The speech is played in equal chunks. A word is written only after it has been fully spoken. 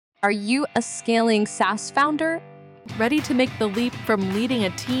Are you a scaling SaaS founder? Ready to make the leap from leading a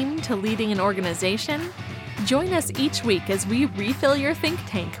team to leading an organization? Join us each week as we refill your think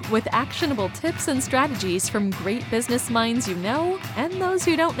tank with actionable tips and strategies from great business minds you know and those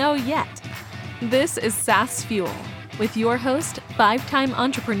who don't know yet. This is SaaS Fuel with your host, 5-time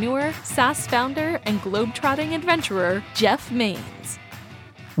entrepreneur, SaaS founder, and globetrotting adventurer, Jeff Maines.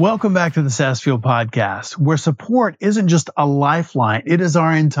 Welcome back to the SaaS Fuel podcast, where support isn't just a lifeline, it is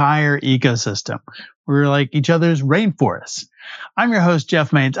our entire ecosystem. We're like each other's rainforests. I'm your host,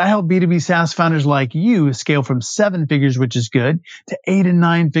 Jeff Maines. I help B2B SaaS founders like you scale from 7 figures, which is good, to 8 and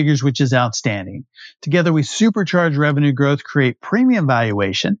 9 figures, which is outstanding. Together, we supercharge revenue growth, create premium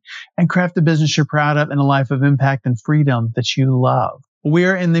valuation, and craft a business you're proud of and a life of impact and freedom that you love. We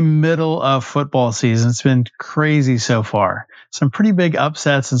are in the middle of football season. It's been crazy so far. Some pretty big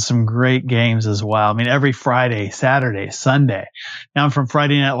upsets and some great games as well. I mean, every Friday, Saturday, Sunday. Now I'm from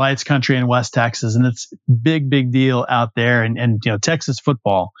Friday Night Lights country in West Texas, and it's big deal out there. And Texas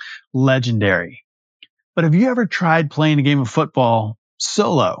football, legendary. But have you ever tried playing a game of football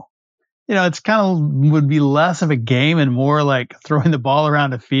solo? It's kind of would be less of a game and more like throwing the ball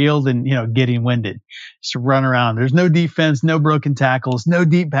around a field and, getting winded. Just run around. There's no defense, no broken tackles, no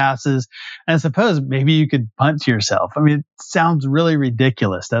deep passes. And I suppose maybe you could punt to yourself. I mean, it sounds really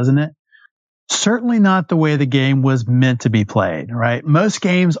ridiculous, doesn't it? Certainly not the way the game was meant to be played, right? Most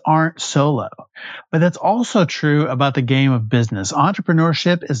games aren't solo, but that's also true about the game of business.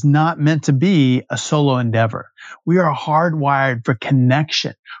 Entrepreneurship is not meant to be a solo endeavor. We are hardwired for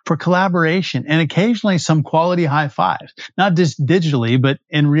connection, for collaboration, and occasionally some quality high fives, not just digitally, but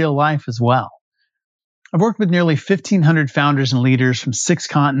in real life as well. I've worked with nearly 1,500 founders and leaders from 6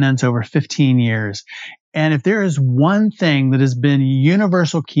 continents over 15 years. And if there is one thing that has been a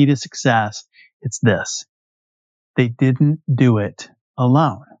universal key to success, it's this: they didn't do it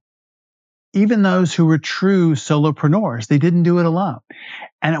alone. Even those who were true solopreneurs, they didn't do it alone.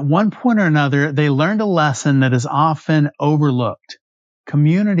 And at one point or another, they learned a lesson that is often overlooked.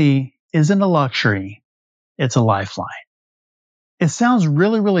 Community isn't a luxury, it's a lifeline. It sounds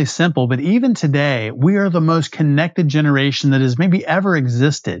really simple, but even today, we are the most connected generation that has maybe ever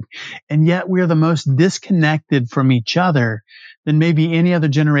existed. And yet we are the most disconnected from each other than maybe any other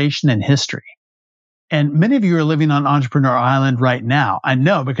generation in history. And many of you are living on Entrepreneur Island right now. I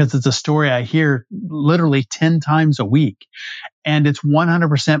know, because it's a story I hear literally 10 times a week. And it's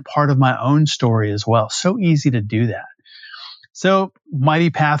 100% part of my own story as well. So easy to do that. So, mighty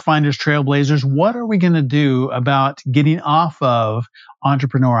Pathfinders, Trailblazers, what are we going to do about getting off of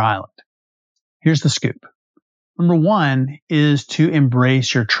Entrepreneur Island? Here's the scoop. Number 1 is to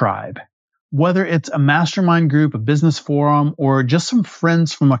embrace your tribe. Whether it's a mastermind group, a business forum, or just some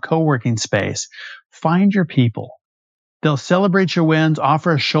friends from a co-working space, find your people. They'll celebrate your wins,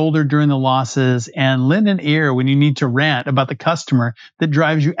 offer a shoulder during the losses, and lend an ear when you need to rant about the customer that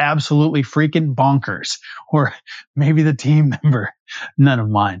drives you absolutely freaking bonkers, or maybe the team member. None of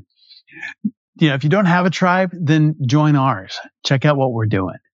mine. If you don't have a tribe, then join ours. Check out what we're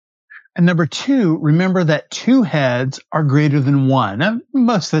doing. And number 2, remember that 2 heads are greater than 1,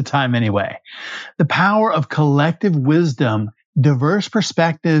 most of the time anyway. The power of collective wisdom, diverse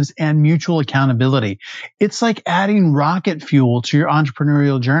perspectives, and mutual accountability. It's like adding rocket fuel to your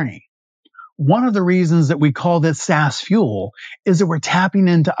entrepreneurial journey. One of the reasons that we call this SaaS Fuel is that we're tapping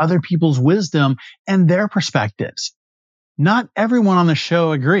into other people's wisdom and their perspectives. Not everyone on the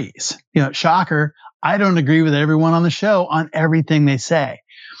show agrees. Shocker, I don't agree with everyone on the show on everything they say.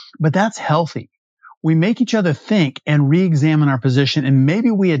 But that's healthy. We make each other think and re-examine our position, and maybe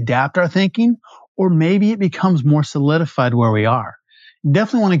we adapt our thinking, or maybe it becomes more solidified where we are.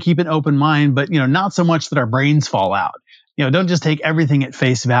 Definitely want to keep an open mind, but not so much that our brains fall out. Don't just take everything at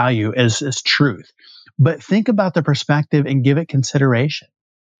face value as truth, but think about the perspective and give it consideration.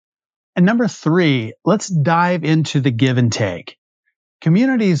 And number 3, let's dive into the give and take.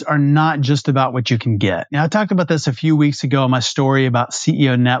 Communities are not just about what you can get. Now, I talked about this a few weeks ago in my story about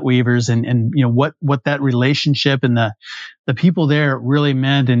CEO NetWeavers and what that relationship and the people there really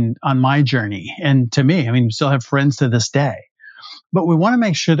meant on my journey. And to me, we still have friends to this day. But we want to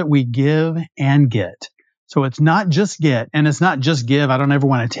make sure that we give and get. So it's not just get, and it's not just give. I don't ever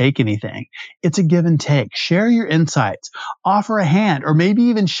want to take anything. It's a give and take. Share your insights, offer a hand, or maybe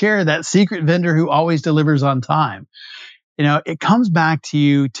even share that secret vendor who always delivers on time. It comes back to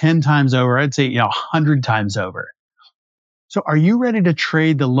you 10 times over. I'd say, 100 times over. So are you ready to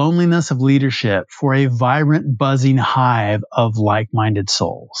trade the loneliness of leadership for a vibrant, buzzing hive of like-minded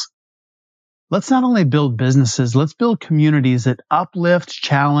souls? Let's not only build businesses, let's build communities that uplift,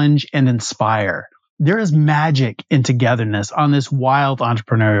 challenge, and inspire. There is magic in togetherness on this wild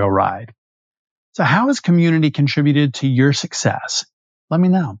entrepreneurial ride. So how has community contributed to your success? Let me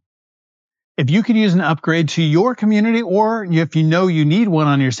know. If you could use an upgrade to your community, or if you know you need one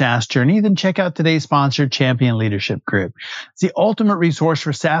on your SaaS journey, then check out today's sponsor, Champion Leadership Group. It's the ultimate resource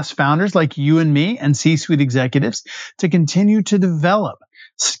for SaaS founders like you and me and C-suite executives to continue to develop,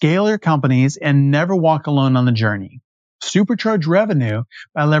 scale your companies, and never walk alone on the journey. Supercharge revenue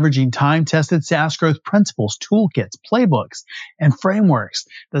by leveraging time-tested SaaS growth principles, toolkits, playbooks, and frameworks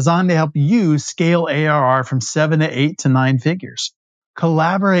designed to help you scale ARR from 7 to 8 to 9 figures.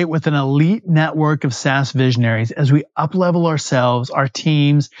 Collaborate with an elite network of SaaS visionaries as we uplevel ourselves, our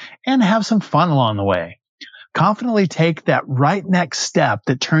teams, and have some fun along the way. Confidently take that right next step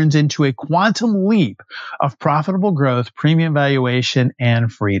that turns into a quantum leap of profitable growth, premium valuation,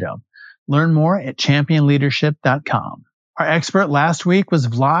 and freedom. Learn more at championleadership.com. Our expert last week was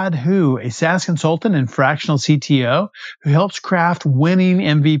Vlad Hu, a SaaS consultant and fractional CTO who helps craft winning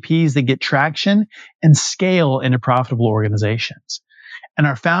MVPs that get traction and scale into profitable organizations. And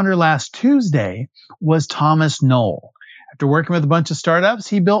our founder last Tuesday was Thomas Knoll. After working with a bunch of startups,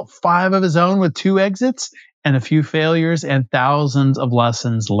 he built 5 of his own with 2 exits and a few failures and thousands of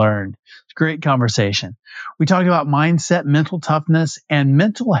lessons learned. It's a great conversation. We talked about mindset, mental toughness, and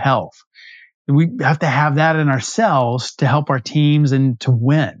mental health. We have to have that in ourselves to help our teams and to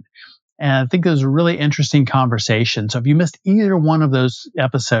win. And I think it was a really interesting conversation. So if you missed either one of those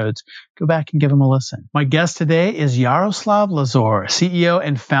episodes, go back and give them a listen. My guest today is Yaroslav Lazor, CEO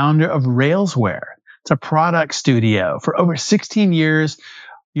and founder of Railsware. It's a product studio. For over 16 years,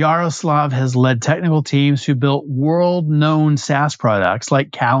 Yaroslav has led technical teams who built world-known SaaS products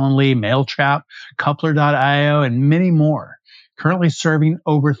like Calendly, MailTrap, Coupler.io, and many more, currently serving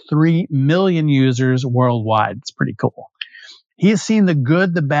over 3 million users worldwide. It's pretty cool. He has seen the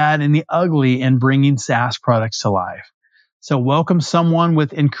good, the bad, and the ugly in bringing SaaS products to life. So welcome someone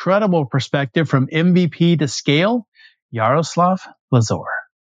with incredible perspective from MVP to scale, Yaroslav Lazor.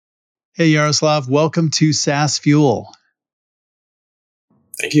 Hey, Yaroslav, welcome to SaaS Fuel.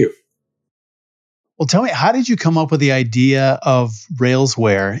 Thank you. Well, tell me, how did you come up with the idea of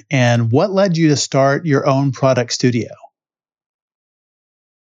Railsware, and what led you to start your own product studio?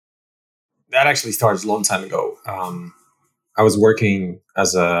 That actually started a long time ago. I was working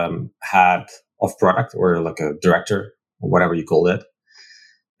as a head of product, or like a director, or whatever you call it.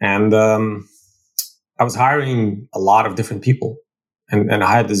 And I was hiring a lot of different people. And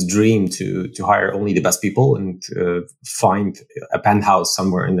I had this dream to hire only the best people and find a penthouse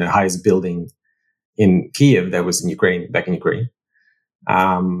somewhere in the highest building in Kiev that was in Ukraine, back in Ukraine.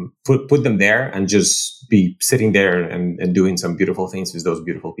 Put them there and just be sitting there and doing some beautiful things with those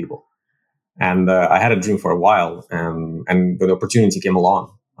beautiful people. And I had a dream for a while, and when the opportunity came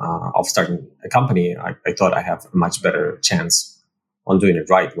along of starting a company, I thought I have a much better chance on doing it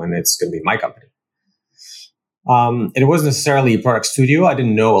right when it's going to be my company. It wasn't necessarily a product studio. I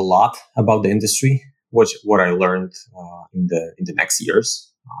didn't know a lot about the industry, what I learned in the next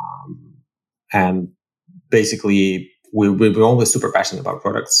years. And basically, we were always super passionate about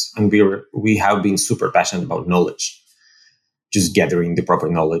products, and we have been super passionate about knowledge. Just gathering the proper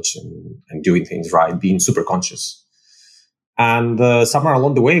knowledge and doing things right, being super conscious. And somewhere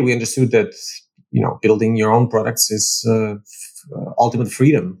along the way, we understood that, building your own products is ultimate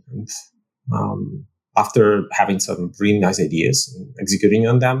freedom. And after having some really nice ideas and executing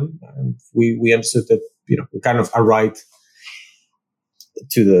on them, we understood that, we kind of arrived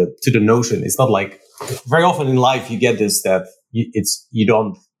to the notion. It's not like very often in life you get this, that you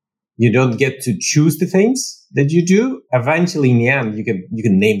don't get to choose the things that you do. Eventually, in the end, you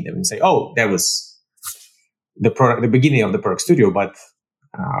can name them and say, "Oh, that was the beginning of the product studio." But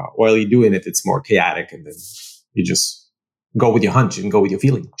while you're doing it, it's more chaotic, and then you just go with your hunch and go with your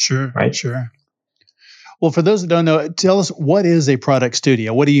feeling. Sure, right? Sure. Well, for those that don't know, tell us, what is a product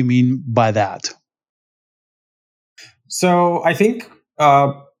studio? What do you mean by that? So I think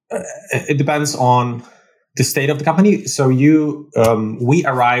it depends on the state of the company. So we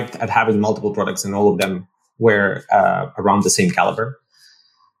arrived at having multiple products, and all of them were around the same caliber.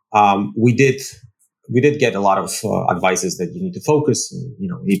 We did get a lot of advices that you need to focus, and,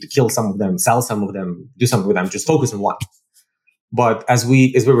 you need to kill some of them, sell some of them, do something with them, just focus on one. But as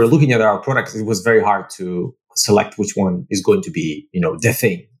we were looking at our products, it was very hard to select which one is going to be, the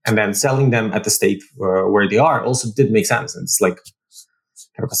thing. And then selling them at the state where they are also did make sense. And it's like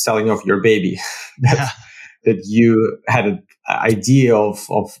kind of selling off your baby that you had an idea of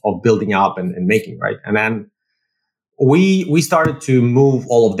building up and making, right? And then we started to move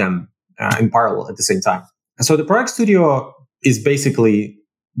all of them in parallel at the same time. And so the product studio is basically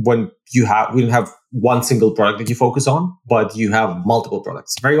when we don't have one single product that you focus on, but you have multiple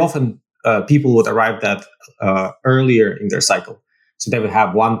products. Very often, people would arrive that earlier in their cycle. So they would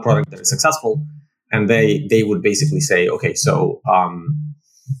have one product that is successful, and they would basically say, okay, so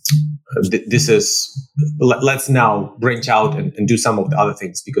this is, let's now branch out and do some of the other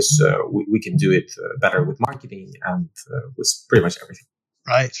things, because we can do it better with marketing and with pretty much everything.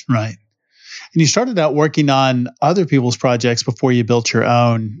 Right. And you started out working on other people's projects before you built your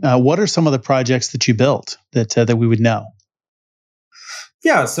own. What are some of the projects that you built that we would know?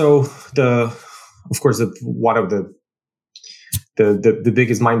 Yeah. So one of the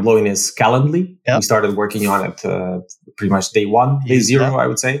biggest mind blowing is Calendly. Yep. We started working on it pretty much day one, day zero, I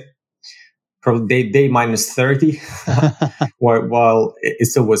would say. Probably day minus 30, while it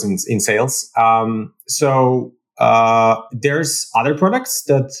still was in sales. So there's other products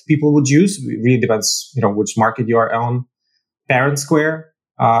that people would use. It really depends, which market you are on. Parent Square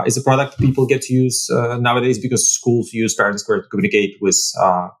is a product people get to use nowadays, because schools use Parent Square to communicate with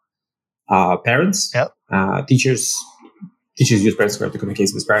parents. Yep. Teachers use Parent Square to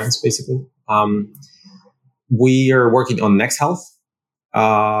communicate with parents, basically. We are working on Next Health.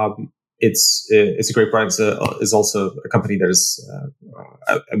 It's a great product. It's also a company that is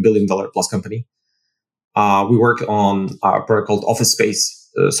a $1 billion plus company. We work on a product called Office Space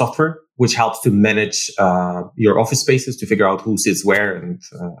software, which helps to manage your office spaces, to figure out who sits where, and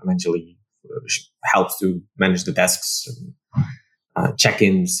eventually helps to manage the desks and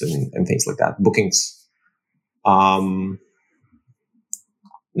check-ins and things like that, bookings.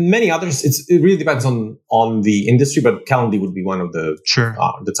 Many others. It really depends on the industry, but Calendly would be one of the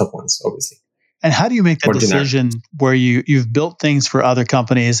top ones, obviously. And how do you make that decision where you've built things for other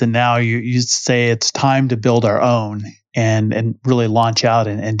companies, and now you say it's time to build our own and really launch out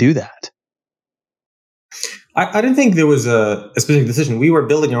and do that? I didn't think there was a specific decision. We were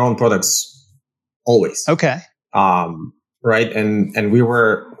building our own products always. Okay. Right. And it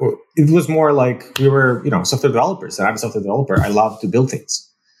was more like we were, software developers, and I'm a software developer. I love to build things.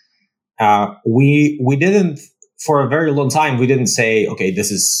 We didn't, for a very long time, we didn't say, okay, this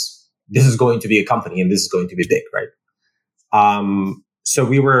is going to be a company and this is going to be big, right? So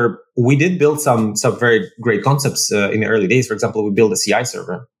we did build some very great concepts in the early days. For example, we built a CI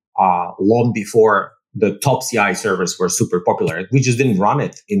server long before the top CI servers were super popular. We just didn't run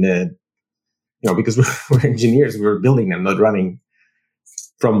it because we're engineers. We were building them, not running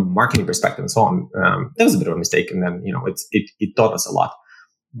from marketing perspective and so on. That was a bit of a mistake, and then it taught us a lot.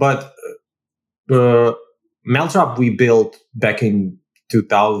 But MailTrap we built back in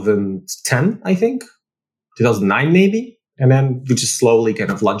 2010, I think, 2009 maybe, and then we just slowly kind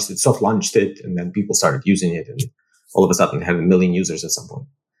of soft launched it, and then people started using it, and all of a sudden it had 1 million users at some point.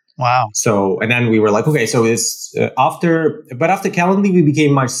 Wow! So, and then we were like, okay, so it's after Calendly, we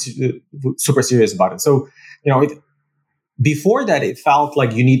became super serious about it. So, before that, it felt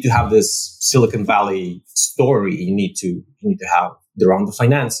like you need to have this Silicon Valley story. You need to have the round of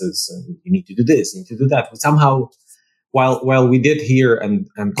finances, and you need to do this, you need to do that. But somehow, while we did hear and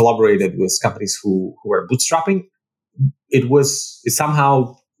collaborated with companies who were bootstrapping, it's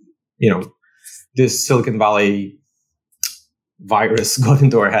somehow, this Silicon Valley virus got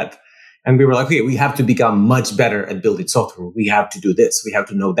into our head, and we were like, okay, we have to become much better at building software. We have to do this. We have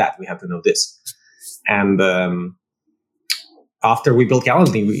to know that. We have to know this. And after we built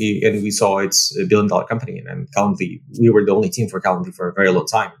Calendly, we saw it's $1 billion company, and Calendly, we were the only team for Calendly for a very long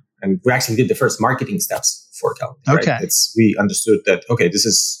time, and we actually did the first marketing steps for Calendly. Okay, right? We understood that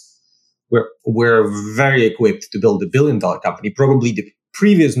we're very equipped to build $1 billion company. Probably the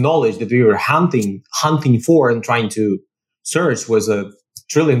previous knowledge that we were hunting for and trying to search was $1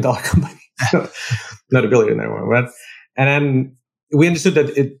 trillion company, not $1 billion anymore. Right? And then we understood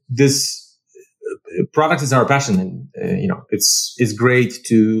that this product is our passion, and it's great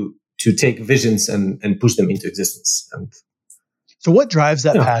to take visions and push them into existence. And so, what drives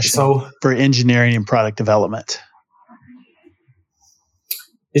that passion for engineering and product development?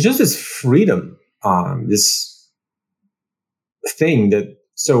 It's just this freedom, this thing that.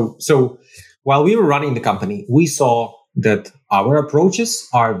 So while we were running the company, we saw that our approaches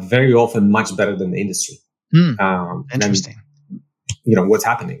are very often much better than the industry. Interesting. What's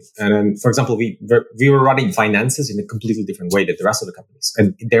happening. And then, for example, we were running finances in a completely different way than the rest of the companies.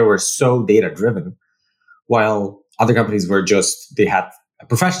 And they were so data driven, while other companies were they had a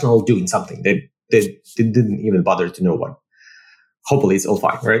professional doing something. They didn't even bother to know what. Hopefully it's all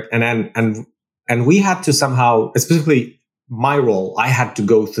fine, right? And we had to somehow, specifically my role, I had to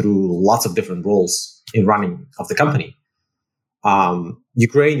go through lots of different roles in running of the company.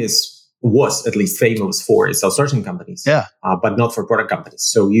 Ukraine is was at least famous for is outsourcing companies, but not for product companies.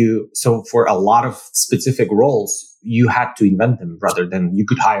 So for a lot of specific roles, you had to invent them rather than you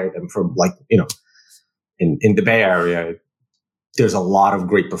could hire them from in the Bay Area. There's a lot of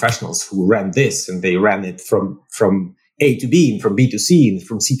great professionals who ran this, and they ran it from A to B, and from B to C, and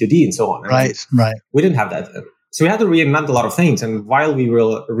from C to D, and so on. Right. We didn't have that. So we had to reinvent a lot of things. And while we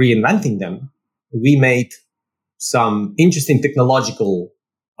were reinventing them, we made some interesting technological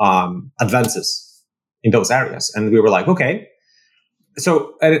advances in those areas. And we were like, okay.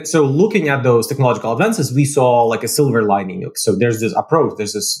 So looking at those technological advances, we saw like a silver lining. So there's this approach,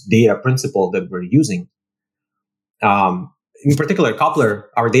 there's this data principle that we're using. In particular,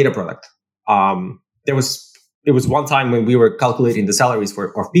 Coupler, our data product. It was one time when we were calculating the salaries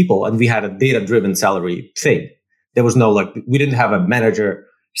of people, and we had a data-driven salary thing. There was no we didn't have a manager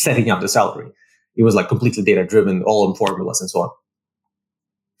setting up the salary. It was like completely data-driven, all in formulas and so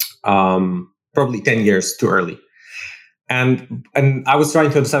on. Probably 10 years too early. And I was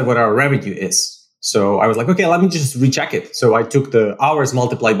trying to understand what our revenue is. So I was like, okay, let me just recheck it. So I took the hours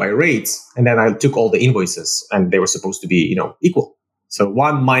multiplied by rates, and then I took all the invoices, and they were supposed to be, equal. So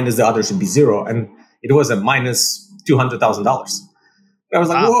one minus the other should be zero. And it was a minus $200,000. I was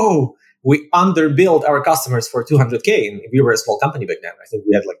like, whoa, we underbilled our customers for $200K. And we were a small company back then. I think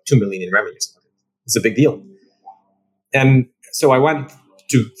we had like 2 million in revenue. It's a big deal. And so I went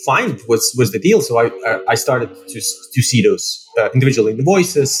to find what's the deal. So I started to see those individual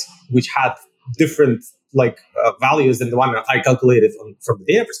invoices, which had different values than the one I calculated from the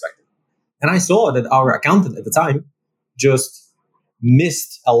data perspective. And I saw that our accountant at the time just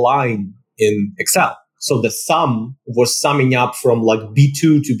missed a line in Excel. So the sum was summing up from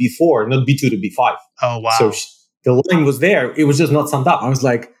B2 to B4, not B2 to B5. Oh, wow. So the line was there. It was just not summed up. I was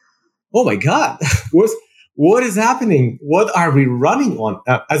like, oh my God, what is happening? What are we running on?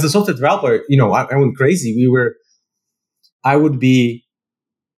 As a software developer, I went crazy. I would be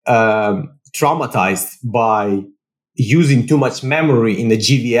traumatized by using too much memory in the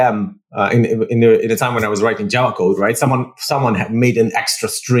GVM in the time when I was writing Java code, right? Someone had made an extra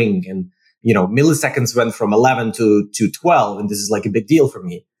string, and milliseconds went from 11 to 12, and this is like a big deal for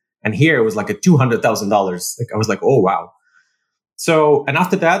me. And here it was like a $200,000. I was like, oh wow. So, and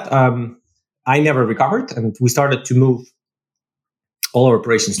after that, I never recovered, and we started to move all our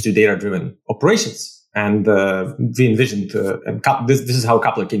operations to data-driven operations. And we envisioned, and this is how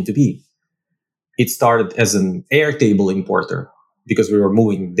Coupler came to be. It started as an Airtable importer because we were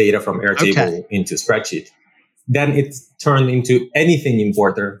moving data from Airtable into spreadsheet. Then it turned into anything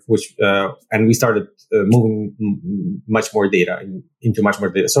importer, and we started moving much more data into much more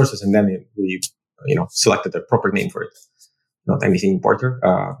data sources. And then we, selected a proper name for it, not anything importer,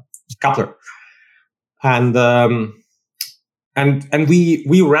 Coupler. And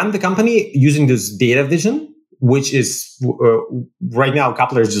we ran the company using this data vision, which is right now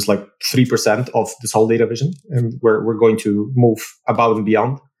Coupler is just 3% of this whole data vision, and we're going to move above and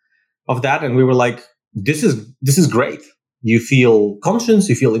beyond of that. And we were like, this is great. You feel conscious,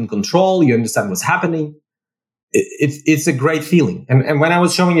 you feel in control, you understand what's happening. It's a great feeling. And when I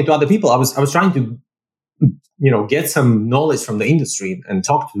was showing it to other people, I was trying to get some knowledge from the industry and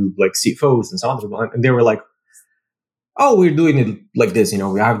talk to CFOs and some other people, and they were like, oh, we're doing it like this.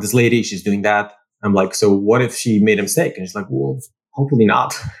 We have this lady, she's doing that. I'm like, so what if she made a mistake? And she's like, well, hopefully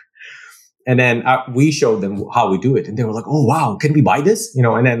not. And then we showed them how we do it. And they were like, oh, wow, can we buy this?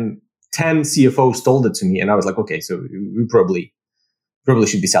 And then 10 CFOs told it to me. And I was like, okay, so we probably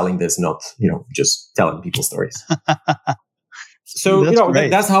should be selling this, not, just telling people stories. So,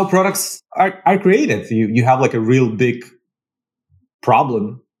 that's how products are created. You have a real big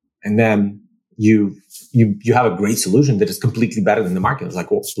problem, and then you have a great solution that is completely better than the market. It's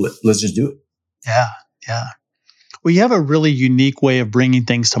like, well, let's just do it. Yeah. Well, you have a really unique way of bringing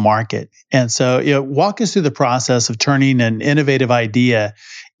things to market. And so, walk us through the process of turning an innovative idea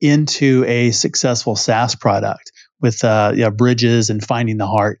into a successful SaaS product with bridges and finding the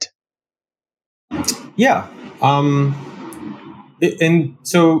heart. Yeah. And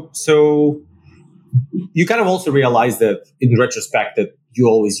so you kind of also realize that in retrospect that you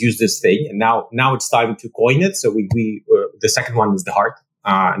always use this thing, and now it's time to coin it. So we the second one is theHeart,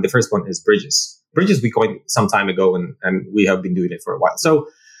 and the first one is bridges. Bridges we coined some time ago, and we have been doing it for a while. So,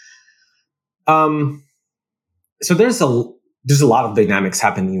 so there's a lot of dynamics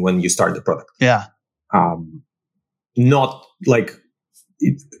happening when you start the product. Yeah. Not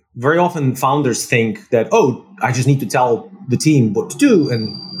very often founders think that, oh, I just need to tell the team what to do,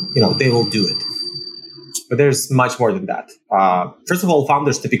 and they will do it. But there's much more than that. First of all,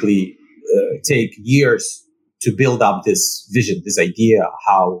 founders typically take years to build up this vision, this idea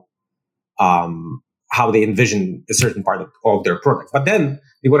how how they envision a certain part of their product. But then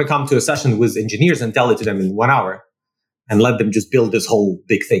they want to come to a session with engineers and tell it to them in 1 hour and let them just build this whole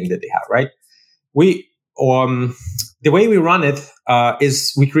big thing that they have, right? The way we run it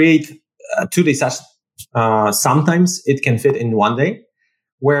is we create a 2-day session. Sometimes it can fit in 1 day,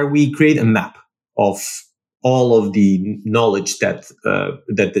 where we create a map of all of the knowledge that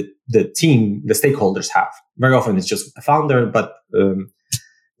the team, the stakeholders have. Very often it's just a founder, but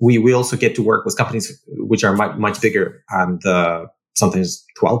we also get to work with companies which are much bigger, and sometimes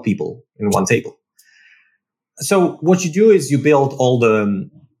 12 people in one table. So what you do is you build all the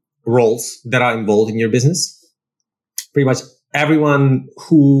roles that are involved in your business. Pretty much everyone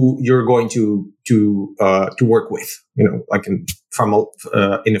who you're going to work with, like in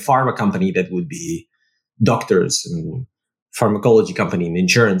a pharma company, that would be doctors, and pharmacology company, and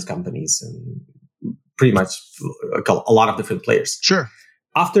insurance companies, and pretty much a lot of different players. Sure.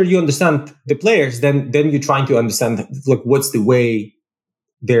 After you understand the players, then you're trying to understand what's the way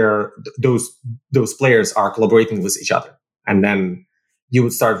those players are collaborating with each other, and then you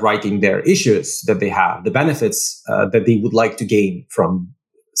would start writing their issues that they have, the benefits that they would like to gain from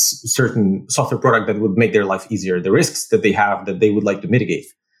certain software product that would make their life easier, the risks that they have that they would like to mitigate,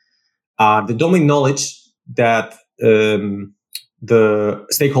 the domain knowledge that the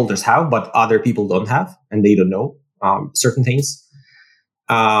stakeholders have, but other people don't have, and they don't know certain things.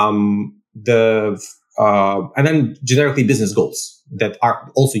 And then generically business goals that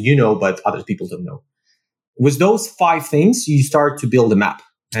are also but other people don't know. With those 5 things, you start to build a map.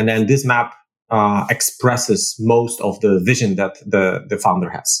 And then this map expresses most of the vision that the founder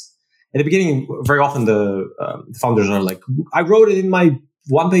has. At the beginning, very often the founders are like, I wrote it in my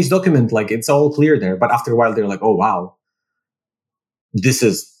 1-page document, like it's all clear there. But after a while, they're like, oh, wow, this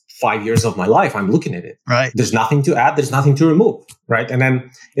is 5 years of my life. I'm looking at it. Right. There's nothing to add. There's nothing to remove. Right. And then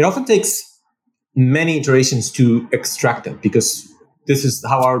it often takes many iterations to extract it, because this is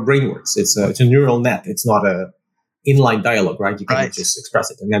how our brain works. It's a neural net. It's not a inline dialogue, right? You can't just express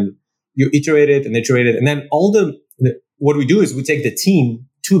it. And then you iterate it. And then what we do is we take the team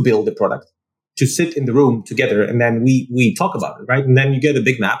to build the product, to sit in the room together, and then we talk about it, right? And then you get a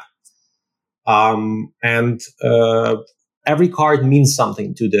big map. Every card means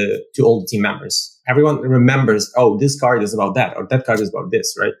something to all the team members. Everyone remembers, oh, this card is about that, or that card is about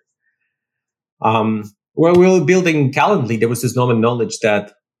this, right? When we were building Calendly, there was this knowledge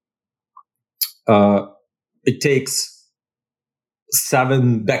that it takes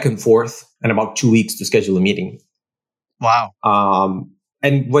 7 back and forth and about 2 weeks to schedule a meeting. Wow.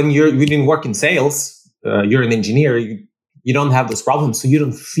 And when you didn't work in sales, you're an engineer, you don't have those problems, so you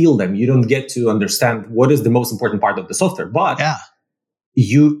don't feel them. You don't get to understand what is the most important part of the software. But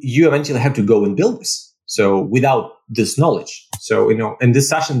you eventually have to go and build this. So without this knowledge, and this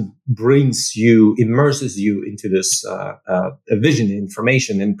session immerses you into this vision,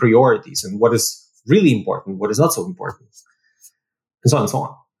 information, and priorities, and what is really important, what is not so important, and so on and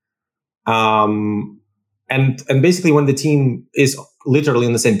so on. And basically, when the team is literally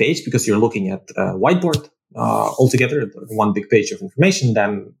on the same page, because you're looking at a whiteboard all together, one big page of information,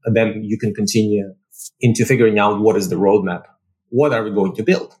 then you can continue into figuring out what is the roadmap, what are we going to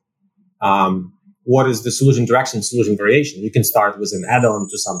build. What is the solution direction, solution variation? You can start with an add-on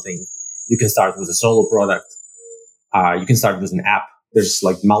to something. You can start with a solo product. You can start with an app. There's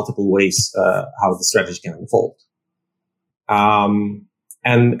like multiple ways how the strategy can unfold.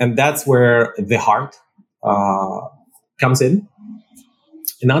 And that's where theHeart comes in.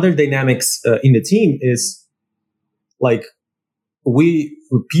 Another dynamics in the team is like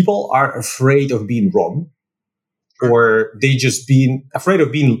people are afraid of being wrong, or they just being afraid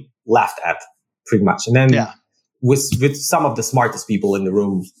of being laughed at. Pretty much. And then with some of the smartest people in the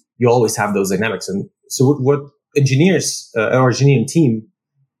room, you always have those dynamics. And so what engineers, our engineering team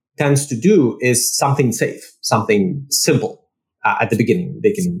tends to do is something safe, something simple at the beginning.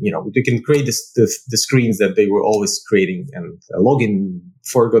 They can create the screens that they were always creating, and a login,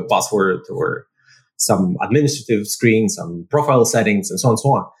 forgot password, or some administrative screen, some profile settings, and so on and so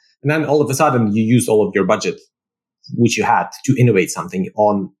on. And then all of a sudden you use all of your budget, which you had, to innovate something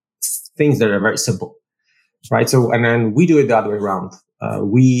on things that are very simple, right? So, and then we do it the other way around.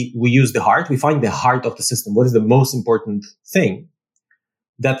 We use theHeart. We find the heart of the system. What is the most important thing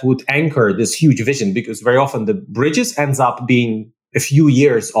that would anchor this huge vision? Because very often the bridges ends up being a few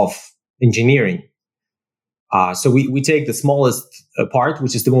years of engineering. So we take the smallest part,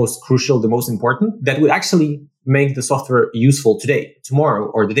 which is the most crucial, the most important, that would actually make the software useful today, tomorrow,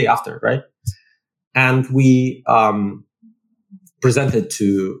 or the day after, right? And we presented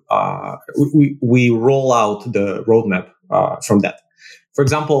to, we roll out the roadmap from that. For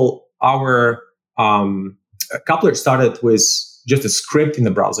example, our coupler started with just a script in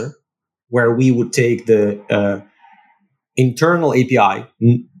the browser where we would take the internal API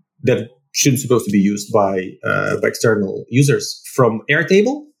that shouldn't supposed to be used by external users from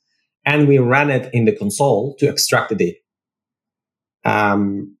Airtable, and we ran it in the console to extract the data.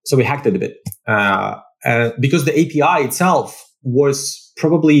 So we hacked it a bit because the API itself was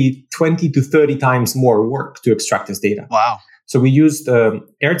probably 20 to 30 times more work to extract this data. Wow. So we used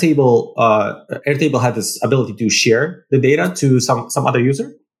Airtable. Airtable had this ability to share the data to some other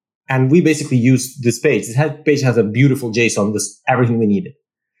user. And we basically used this page. This page has a beautiful JSON with everything we needed.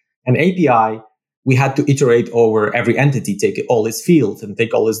 An API, we had to iterate over every entity, take all its fields and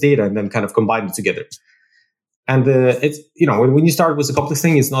take all its data and then kind of combine it together. And it's, when you start with a complex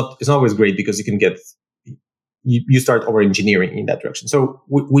thing, it's not always great because you can get, you start over engineering in that direction. So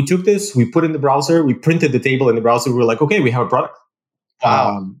we took this, we put in the browser, we printed the table in the browser. We were like, okay, we have a product.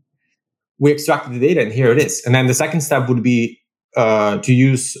 Wow. We extracted the data and here it is. And then the second step would be to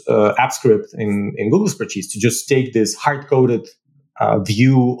use AppScript in Google Spreadsheets to just take this hard-coded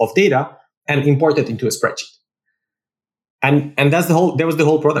view of data and import it into a spreadsheet. And that was the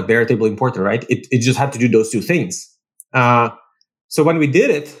whole product, the Airtable importer, right? It just had to do those two things. So when we did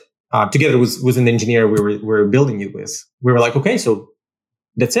it together with an engineer we were building it with, we were like, okay, so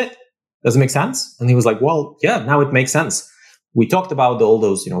that's it. Does it make sense? And he was like, well, yeah, now it makes sense. We talked about all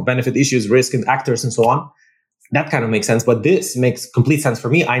those, benefit issues, risk, and actors, and so on. That kind of makes sense, but this makes complete sense for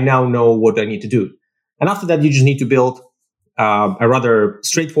me. I now know what I need to do. And after that, you just need to build a rather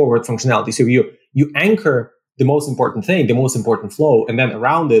straightforward functionality. So you anchor the most important thing, the most important flow, and then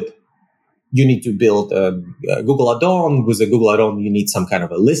around it, you need to build a Google add-on. With a Google add-on, you need some kind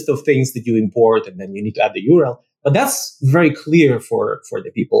of a list of things that you import, and then you need to add the URL. But that's very clear for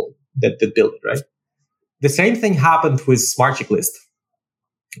the people that build it, right? The same thing happened with Smart Checklist.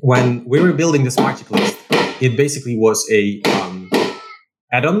 When we were building the Smart Checklist, it basically was a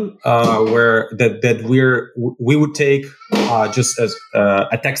add-on where we would take just as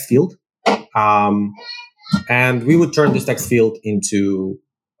a text field, and we would turn this text field into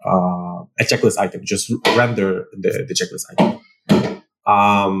a checklist item, just render the checklist item,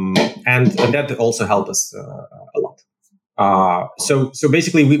 and that also helped us a lot. So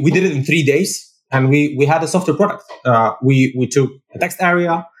basically, we did it in 3 days, and we had a software product. We took a text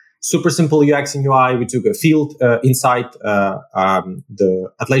area. Super simple UX and UI. We took a field inside the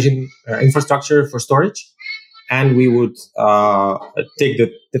Atlassian infrastructure for storage, and we would take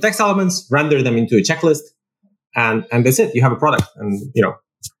the text elements, render them into a checklist, and that's it. You have a product, and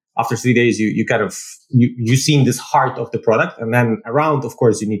after 3 days, you seen this heart of the product, and then around, of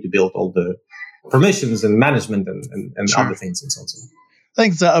course, you need to build all the permissions and management and Sure. other things and so on. I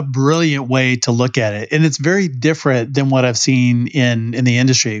think it's a brilliant way to look at it. And it's very different than what I've seen in the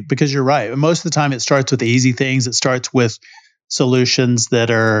industry, because you're right. Most of the time, it starts with the easy things. It starts with solutions that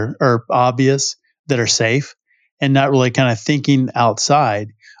are obvious, that are safe, and not really kind of thinking outside.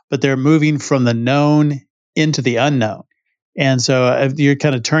 But they're moving from the known into the unknown. And so you're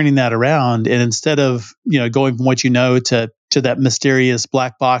kind of turning that around. And instead of going from what you know to that mysterious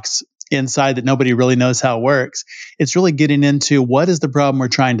black box inside that nobody really knows how it works, it's really getting into what is the problem we're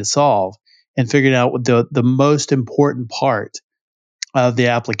trying to solve and figuring out what the most important part of the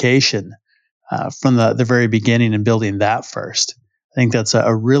application from the very beginning and building that first. I think that's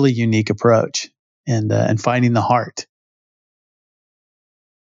a really unique approach and finding the heart.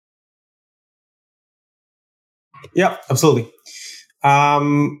 Yeah, absolutely.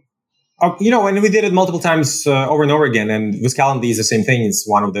 And we did it multiple times over and over again. And with Calendly is the same thing. It's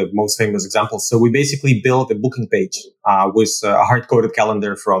one of the most famous examples. So we basically built a booking page with a hard-coded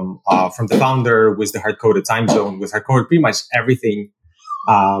calendar from the founder, with the hard-coded time zone, with hard-coded pretty much everything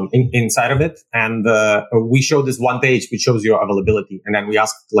inside of it. And we showed this one page which shows your availability. And then we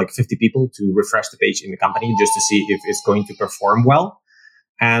asked like 50 people to refresh the page in the company just to see if it's going to perform well.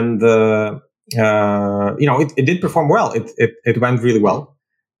 And it did perform well. It went really well.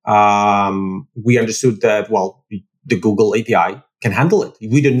 We understood that, the Google API can handle it.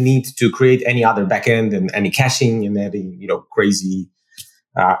 We don't need to create any other backend and any caching and any, crazy,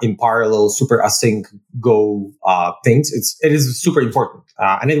 in parallel, super async Go, things. It is super important.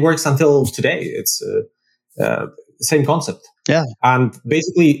 And it works until today. It's, the same concept. Yeah. And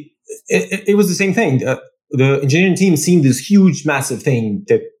basically it was the same thing. The engineering team seen this huge, massive thing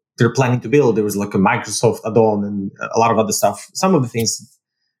that they're planning to build. There was like a Microsoft add-on and a lot of other stuff. Some of the things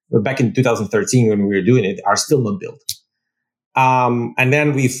back in 2013 when we were doing it are still not built. And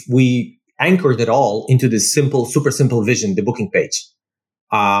then we anchored it all into this super simple vision, the booking page.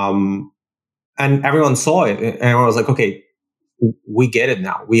 And everyone saw it and I was like, okay, we get it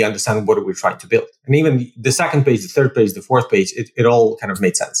now. We understand what we're trying to build. And even the second page, the third page, the fourth page, it all kind of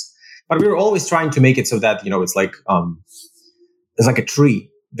made sense. But we were always trying to make it so that, it's like a tree.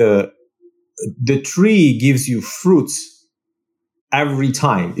 The tree gives you fruits every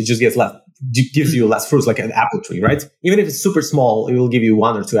time. It just gives you less fruits, like an apple tree, right? Even if it's super small, it will give you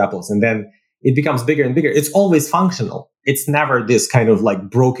 1 or 2 apples, and then it becomes bigger and bigger. It's always functional. It's never this kind of like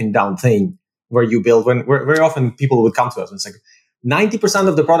broken down thing where you build. When very often people would come to us and it's like 90%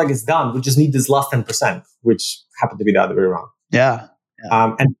 of the product is done. We just need this last 10%, which happened to be the other way around. Yeah.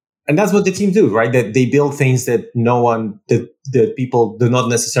 And that's what the team do, right? That they build things that that people do not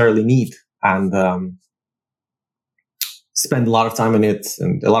necessarily need, and spend a lot of time on it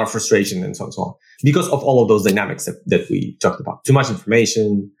and a lot of frustration and so on and so on, because of all of those dynamics that we talked about. Too much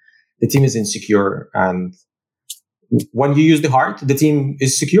information, the team is insecure, and when you use theHeart, the team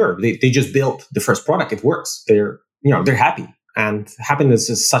is secure. They just built the first product. It works. They're happy, and happiness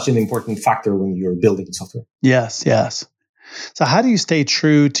is such an important factor when you're building software. Yes. So how do you stay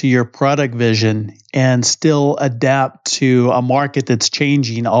true to your product vision and still adapt to a market that's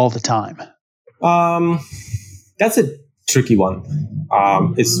changing all the time? That's a tricky one.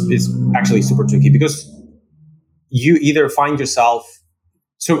 It's actually super tricky, because you either find yourself,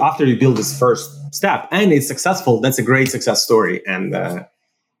 so after you build this first step and it's successful, that's a great success story. And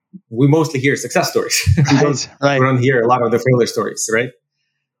we mostly hear success stories. We don't hear a lot of the failure stories, right?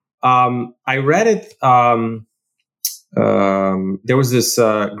 I read it. There was this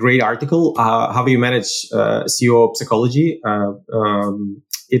great article, How Do You Manage CEO Psychology?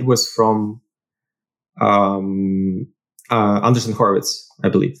 It was from Anderson Horowitz, I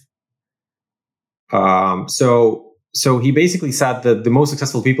believe. So he basically said that the most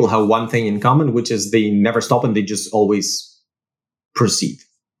successful people have one thing in common, which is they never stop and they just always proceed.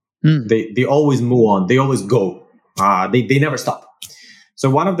 They always move on. They always go. They never stop. So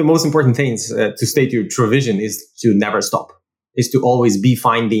one of the most important things to stay to your true vision is to never stop, is to always be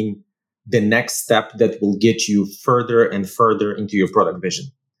finding the next step that will get you further and further into your product vision.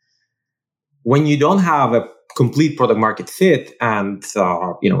 When you don't have a complete product market fit and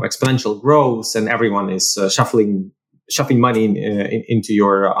exponential growth, and everyone is shuffling money into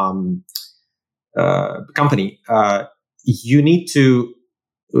your company, you need to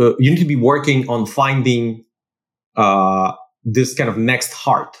be working on finding this kind of next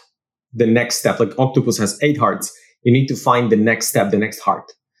heart, the next step. Like octopus has 8 hearts. You need to find the next step, the next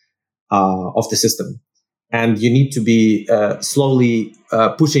heart of the system. And you need to be slowly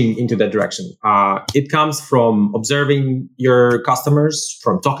pushing into that direction. It comes from observing your customers,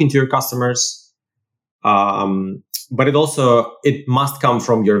 from talking to your customers. But it must come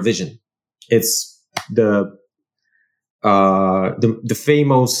from your vision. It's the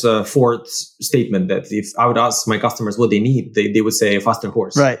famous Ford statement that if I would ask my customers what they need, they would say a faster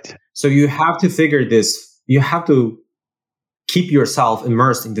horse. Right. So you have to figure this. You have to keep yourself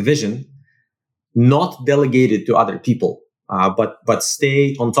immersed in the vision, not delegate it to other people, but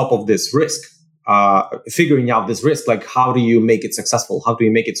stay on top of this risk, figuring out this risk. Like, how do you make it successful? How do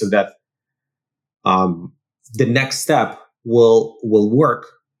you make it so that the next step will work?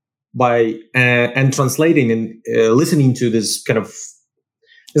 By and translating and listening to this kind of,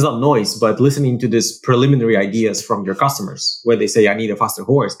 it's not noise, but listening to this preliminary ideas from your customers, where they say, I need a faster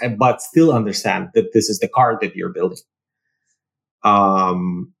horse, but still understand that this is the car that you're building.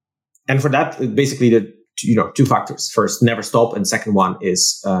 And for that, basically, the 2 factors. First, never stop, and second one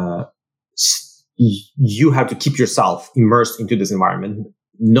is you have to keep yourself immersed into this environment,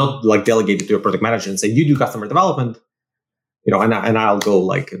 not like delegate it to a product manager and say, you do customer development, and I'll go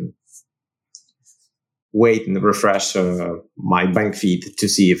like wait and refresh my bank feed to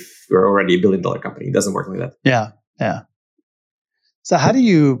see if you're already $1 billion company. It doesn't work like that. Yeah. So how do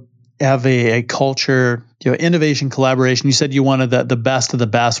you have a culture, innovation, collaboration? You said you wanted the best of the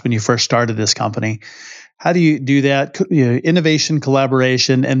best when you first started this company. How do you do that? Innovation,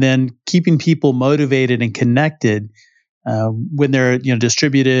 collaboration, and then keeping people motivated and connected when they're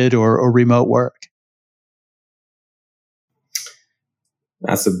distributed or remote work.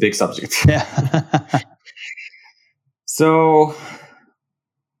 That's a big subject. Yeah. So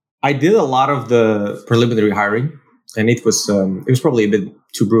I did a lot of the preliminary hiring, and it was probably a bit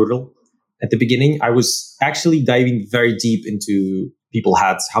too brutal at the beginning. I was actually diving very deep into people's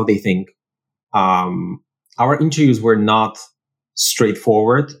heads, how they think. Our interviews were not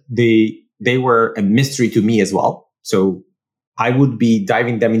straightforward. They were a mystery to me as well. So I would be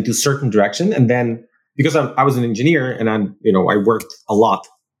diving them into certain direction, and then because I was an engineer and I worked a lot,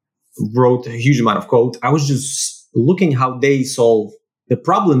 wrote a huge amount of code, I was just looking how they solve the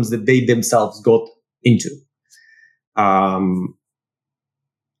problems that they themselves got into.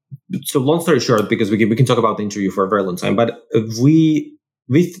 So long story short, because we can talk about the interview for a very long time, but we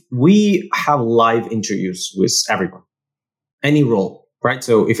have live interviews with everyone, any role, right?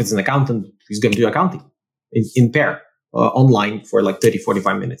 So if it's an accountant, he's going to do accounting in pair online for like 30,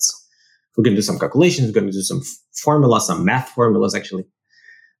 45 minutes. We're going to do some calculations. We're going to do some formulas, some math formulas, actually.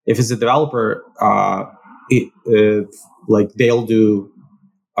 If it's a developer, they'll do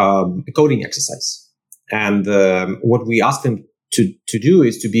a coding exercise. And what we ask them to do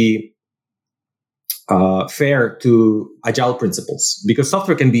is to be fair to agile principles, because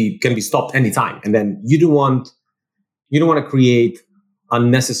software can be stopped anytime, and then you don't want to create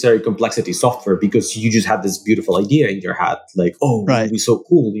unnecessary complexity software because you just had this beautiful idea in your head, like, oh, Right. it'll be so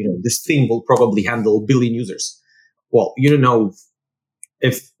cool, this thing will probably handle 1 billion users. Well, you don't know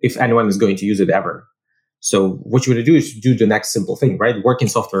if anyone is going to use it ever. So what you want to do is do the next simple thing, right? Working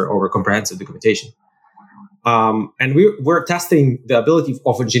software over comprehensive documentation. And we're testing the ability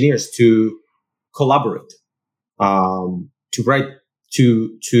of engineers to collaborate, to write,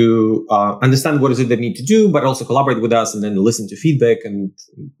 to understand what is it they need to do, but also collaborate with us and then listen to feedback and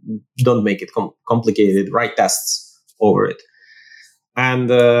don't make it complicated, write tests over it. And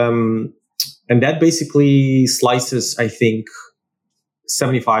that basically slices, I think,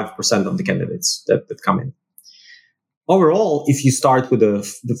 75% of the candidates that come in. Overall, if you start with the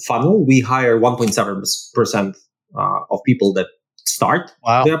funnel, we hire 1.7% of people that start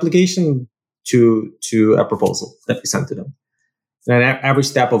the application to a proposal that we send to them. And every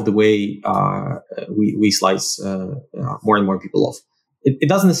step of the way, we slice more and more people off. It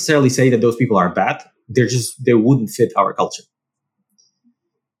doesn't necessarily say that those people are bad. They wouldn't fit our culture.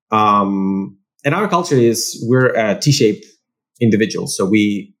 And our culture is we're a T-shaped individuals. So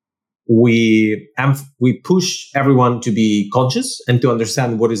we push everyone to be conscious and to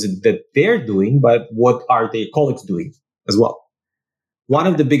understand what is it that they're doing, but what are their colleagues doing as well. One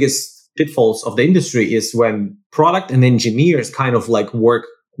of the biggest pitfalls of the industry is when product and engineers kind of like work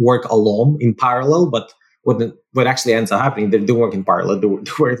alone in parallel, but what actually ends up happening, they don't work in parallel, they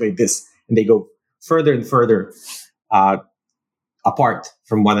work like this, and they go further and further apart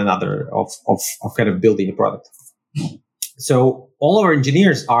from one another of kind of building a product. So all of our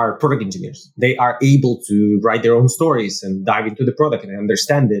engineers are product engineers. They are able to write their own stories and dive into the product and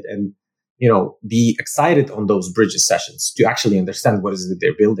understand it and, be excited on those bridges sessions to actually understand what is it that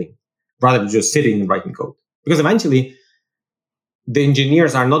they're building, rather than just sitting and writing code. Because eventually, the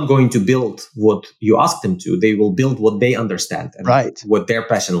engineers are not going to build what you ask them to. They will build what they understand and what their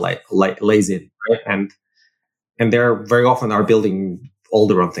passion lays in. Right? And they're very often are building all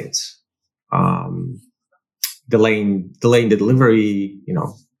the wrong things. Delaying the delivery,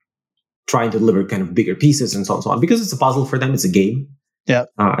 trying to deliver kind of bigger pieces and so on and so on. Because it's a puzzle for them, it's a game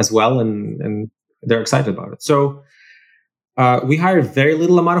as well, and they're excited about it. So we hire very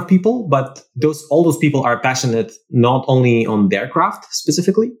little amount of people, but all those people are passionate not only on their craft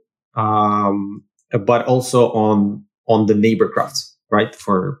specifically, but also on the neighbor crafts, right?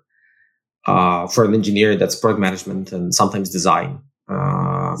 For an engineer, that's product management and sometimes design.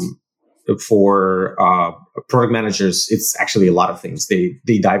 For product managers, it's actually a lot of things.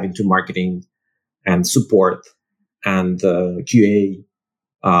 They dive into marketing and support and QA,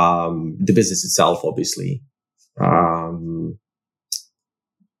 the business itself, obviously.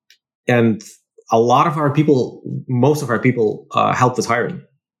 And a lot of our people, most of our people help with hiring.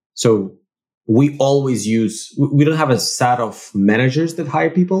 So we always we don't have a set of managers that hire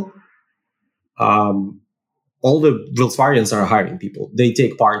people. All the Railswarians are hiring people. They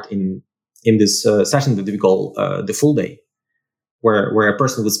take part in this session that we call the full day, where a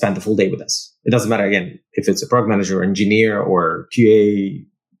person would spend the full day with us. It doesn't matter, again, if it's a product manager or engineer or QA,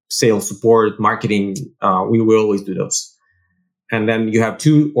 sales support, marketing, we will always do those. And then you have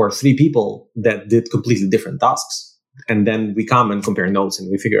 2 or 3 people that did completely different tasks. And then we come and compare notes and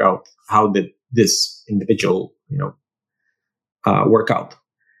we figure out how did this individual, work out.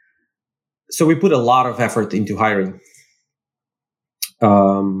 So we put a lot of effort into hiring.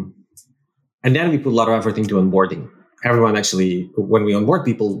 And then we put a lot of effort into onboarding. Everyone actually, when we onboard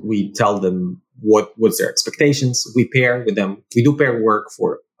people, we tell them what's their expectations. We pair with them. We do pair work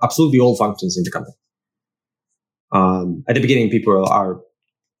for absolutely all functions in the company. At the beginning, people are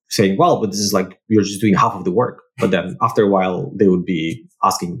saying, well, but this is like, you're just doing half of the work. But then after a while, they would be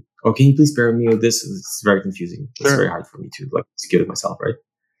asking, oh, can you please pair me with this? It's very confusing. It's very hard for me to execute it myself, right?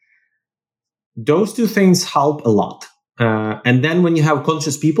 Those 2 things help a lot. And then when you have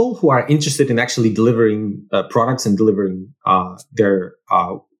conscious people who are interested in actually delivering products and delivering their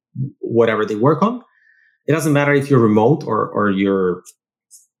whatever they work on, it doesn't matter if you're remote or you're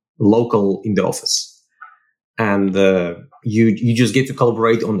local in the office. and you just get to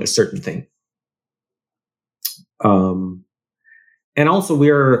collaborate on a certain thing. And also we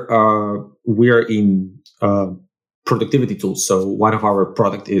are in productivity tools. So one of our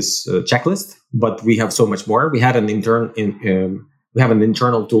product is checklist, but we have so much more. We had we have an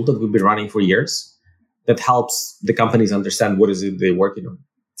internal tool that we've been running for years that helps the companies understand what is it they're working on.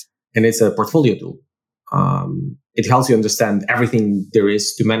 And it's a portfolio tool. It helps you understand everything there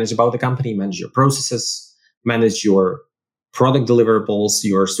is to manage about the company, manage your processes, manage your product deliverables,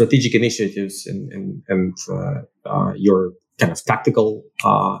 your strategic initiatives, and your kind of tactical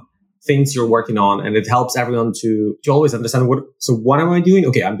things you're working on. And it helps everyone to always understand what am I doing?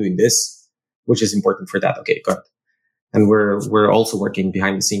 Okay, I'm doing this, which is important for that. Okay, good. And we're also working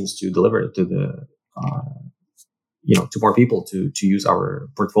behind the scenes to deliver it to the to more people to use our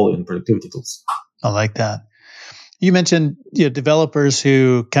portfolio and productivity tools. I like that. You mentioned developers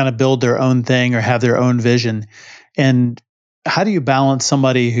who kind of build their own thing or have their own vision. And how do you balance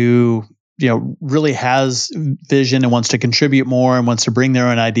somebody who really has vision and wants to contribute more and wants to bring their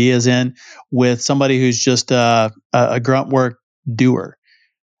own ideas in with somebody who's just a grunt work doer?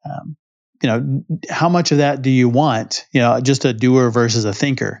 How much of that do you want? Just a doer versus a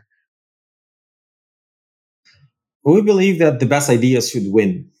thinker. We believe that the best ideas should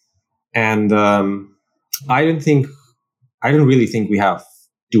win, and I don't really think we have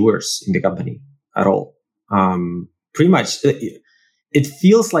doers in the company at all. Pretty much, it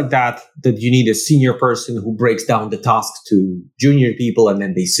feels like that you need a senior person who breaks down the task to junior people, and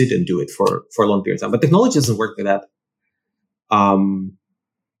then they sit and do it for a long period of time. But technology doesn't work like that.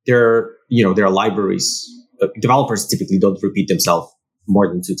 There are libraries. Developers typically don't repeat themselves more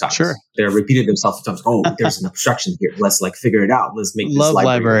than 2 times. Sure. They're repeated themselves 2 times. Oh, there's an abstraction here. Let's figure it out. Let's make this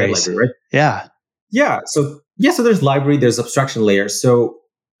library, right? Yeah. Yeah. So there's library, there's abstraction layers. So,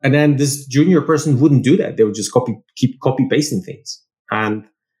 and then this junior person wouldn't do that. They would just keep copy pasting things. And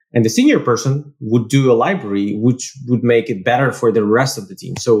the senior person would do a library, which would make it better for the rest of the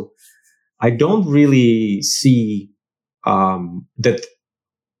team. So I don't really see that,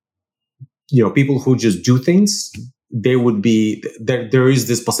 people who just do things, there is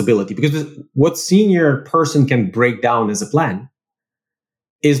this possibility, because what senior person can break down as a plan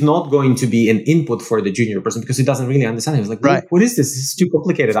is not going to be an input for the junior person, because he doesn't really understand it. It's like, right. What is this? This is too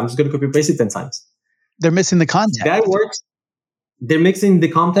complicated. I'm just going to copy paste it 10 times. They're missing the context. That works. They're mixing the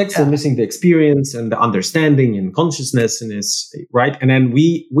context, they're missing the experience and the understanding and consciousness, and right. And then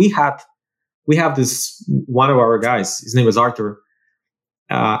we have this one of our guys. His name is Arthur,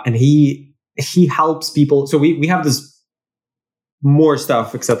 and he helps people. So we have this more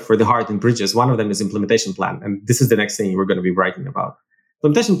stuff except for theHeart and bridges. One of them is implementation plan, and this is the next thing we're going to be writing about.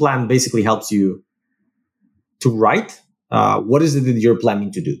 Implementation plan basically helps you to write what is it that you're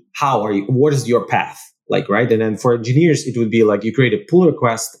planning to do. What is your path? Right? And then for engineers, it would be like you create a pull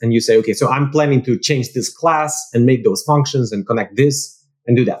request and you say, okay, so I'm planning to change this class and make those functions and connect this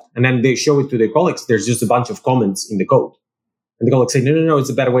and do that. And then they show it to their colleagues. There's just a bunch of comments in the code. And the colleagues say, no, it's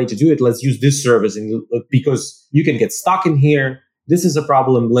a better way to do it. Let's use this service because you can get stuck in here. This is a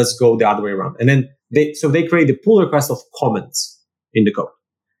problem. Let's go the other way around. And then they create a pull request of comments in the code.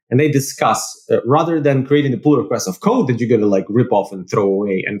 And they discuss, rather than creating a pull request of code that you're going to rip off and throw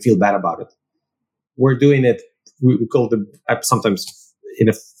away and feel bad about it. We're doing it. We call them, sometimes in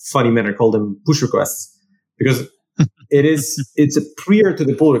a funny manner, call them push requests, because it's a prior to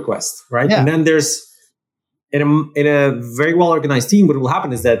the pull request, right? Yeah. And then there's in a very well organized team, what will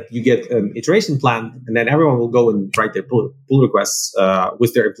happen is that you get an iteration plan, and then everyone will go and write their pull requests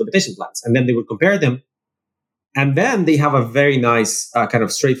with their implementation plans, and then they will compare them, and then they have a very nice kind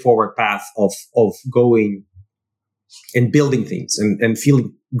of straightforward path of going and building things and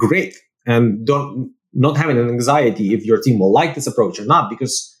feeling great. And not having an anxiety if your team will like this approach or not,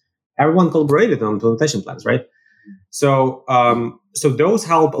 because everyone collaborated on implementation plans, right? So those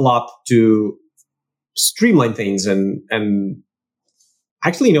help a lot to streamline things and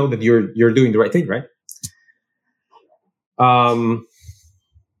actually know that you're doing the right thing, right?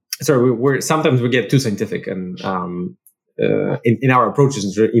 So sometimes we get too scientific and in our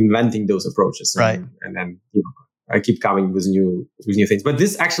approaches, inventing those approaches, right? And then I keep coming with new things. But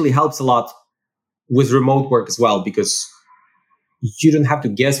this actually helps a lot with remote work as well, because you don't have to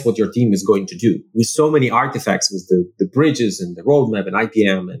guess what your team is going to do. With so many artifacts, with the bridges and the roadmap and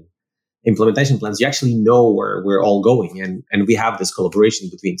IPM and implementation plans, you actually know where we're all going. And we have this collaboration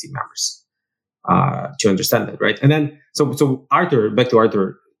between team members to understand that, right? And then, so Arthur, back to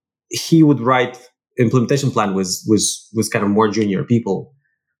Arthur, he would write implementation plan with kind of more junior people.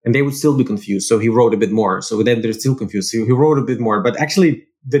 And they would still be confused. So he wrote a bit more. So then they're still confused. So he wrote a bit more. But actually,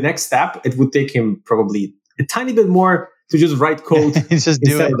 the next step, it would take him probably a tiny bit more to just write code just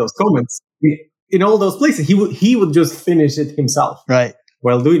do instead it. of those comments. In all those places, he would just finish it himself, right,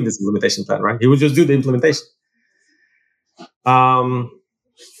 while doing this implementation plan. Right, he would just do the implementation.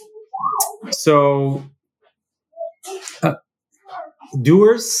 So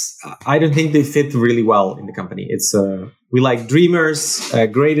doers, I don't think they fit really well in the company. It's we like dreamers,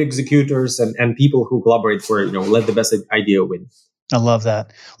 great executors, and people who collaborate for let the best idea win. I love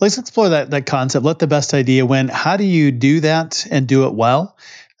that. Let's explore that concept. Let the best idea win. How do you do that and do it well,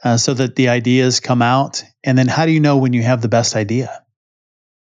 so that the ideas come out? And then how do you know when you have the best idea?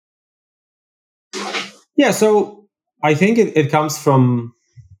 Yeah, so I think it comes from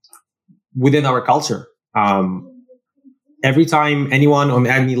within our culture. Every time anyone on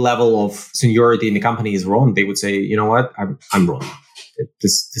any level of seniority in the company is wrong, they would say, "You know what? I'm wrong.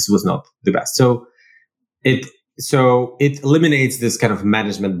 This was not the best." So it eliminates this kind of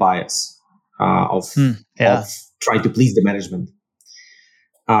management bias of trying to please the management.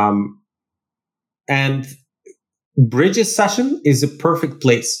 And Bridges session is a perfect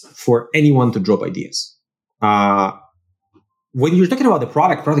place for anyone to drop ideas. When you're talking about the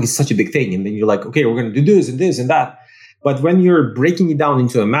product is such a big thing, and then you're like, okay, we're going to do this and this and that. But when you're breaking it down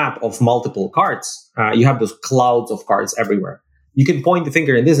into a map of multiple cards, you have those clouds of cards everywhere. You can point the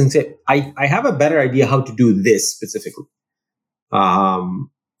finger in this and say, I have a better idea how to do this specifically.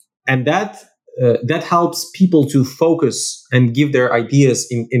 And that helps people to focus and give their ideas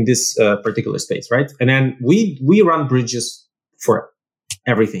in this particular space, right? And then we run bridges for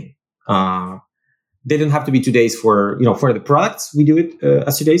everything. They don't have to be 2 days for the products. We do it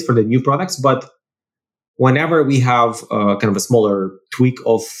as 2 days for the new products, but whenever we have kind of a smaller tweak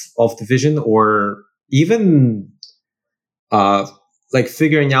of the vision, or even like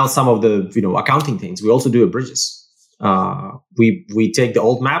figuring out some of the accounting things, we also do a bridges. We take the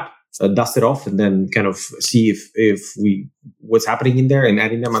old map, dust it off, and then kind of see if what's happening in there and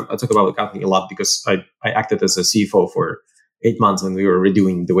adding them. I talk about accounting a lot because I acted as a CFO for 8 months when we were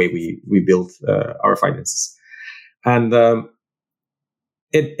redoing the way we built our finances, and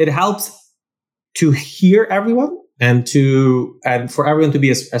it helps to hear everyone and for everyone to be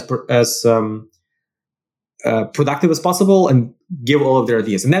as productive as possible and give all of their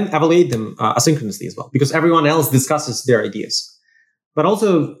ideas, and then evaluate them asynchronously as well, because everyone else discusses their ideas. But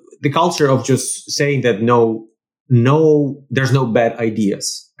also the culture of just saying that no, there's no bad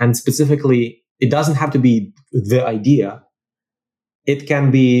ideas, and specifically, it doesn't have to be the idea. It can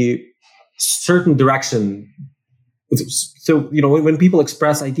be certain direction. So, when people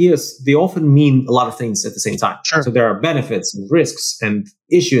express ideas, they often mean a lot of things at the same time. Sure. So there are benefits and risks and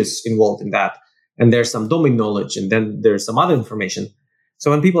issues involved in that. And there's some domain knowledge, and then there's some other information.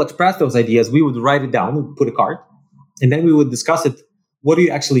 So when people express those ideas, we would write it down, we would put a card, and then we would discuss it. What do you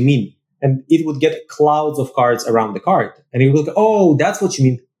actually mean? And it would get clouds of cards around the card. And it would go, oh, that's what you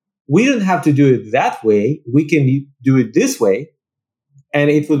mean. We don't have to do it that way. We can do it this way. And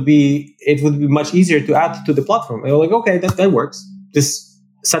it would be much easier to add to the platform. And you're like, okay, that works. This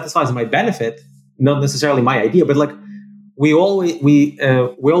satisfies my benefit, not necessarily my idea. But like we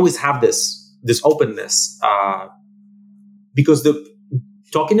always have this openness because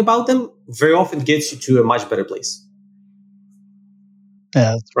talking about them very often gets you to a much better place.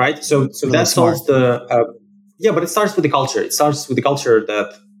 Yeah, right. So really that solves but it starts with the culture. It starts with the culture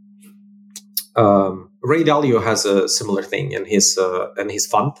that. Ray Dalio has a similar thing in his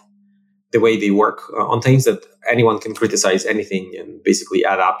fund, the way they work on things that anyone can criticize anything and basically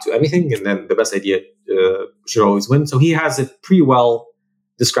add up to anything, and then the best idea should always win. So he has it pretty well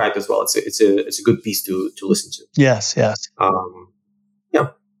described as well. It's a good piece to listen to. Yes. Yeah,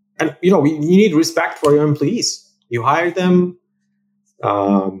 and you need respect for your employees. You hire them,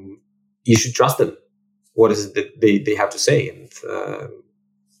 you should trust them. What is it that they have to say? And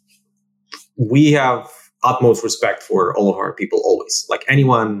we have utmost respect for all of our people always. Like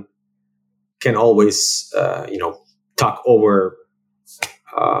anyone can always, talk over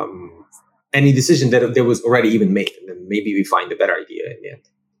any decision that was already even made. And then maybe we find a better idea in the end.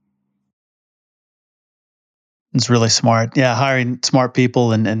 It's really smart. Yeah, hiring smart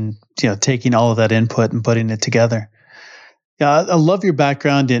people and taking all of that input and putting it together. Yeah, I love your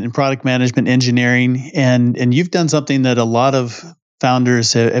background in product management, engineering, and you've done something that a lot of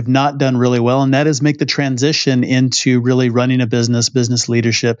founders have not done really well, and that is make the transition into really running a business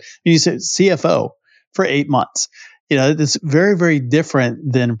leadership. And you said CFO for 8 months. It's very, very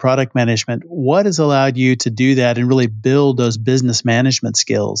different than product management. What has allowed you to do that and really build those business management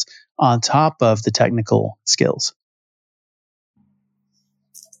skills on top of the technical skills?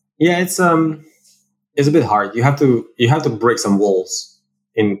 Yeah, it's a bit hard. You have to break some walls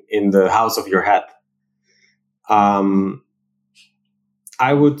in the house of your head. I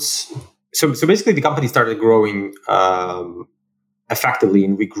would. So basically, the company started growing effectively,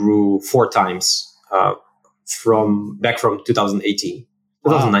 and we grew 4 times from 2018,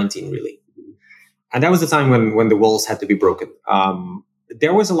 2019, really. And that was the time when the walls had to be broken.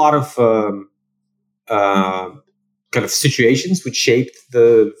 There was a lot of kind of situations which shaped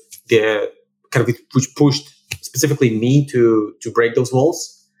the kind of which pushed specifically me to break those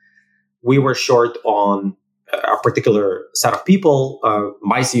walls. We were short on a particular set of people.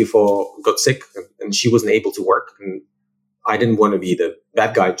 My CFO got sick and she wasn't able to work. And I didn't want to be the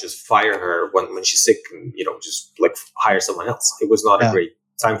bad guy, just fire her when she's sick and, just like hire someone else. It was not a great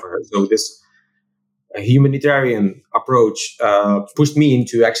time for her. So this humanitarian approach pushed me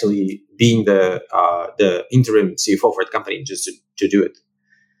into actually being the interim CFO for the company just to do it.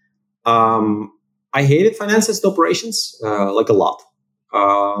 I hated finances and operations, like a lot.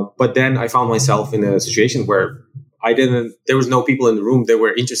 But then I found myself in a situation where there was no people in the room that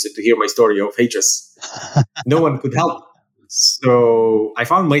were interested to hear my story of haters. No one could help. So I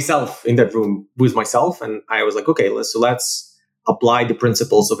found myself in that room with myself, and I was like, okay, let's apply the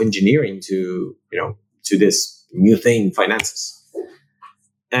principles of engineering to this new thing, finances.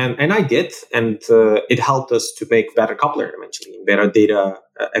 And I did, and it helped us to make better coupler eventually, better data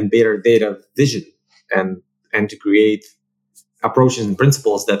vision, and to create approaches and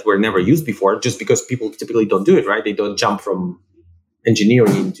principles that were never used before, just because people typically don't do it, right? They don't jump from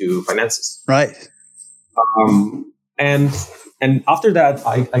engineering into finances. Right. And after that,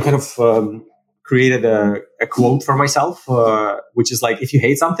 I kind of created a quote for myself, which is like, if you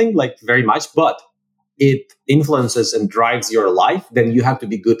hate something like very much, but it influences and drives your life, then you have to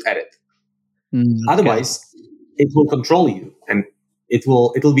be good at it. Otherwise, it will control you, and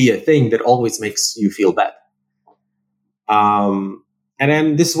it'll be a thing that always makes you feel bad. And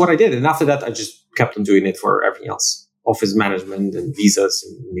then this is what I did. And after that, I just kept on doing it for everything else. Office management and visas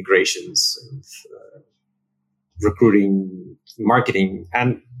and immigrations and recruiting, marketing.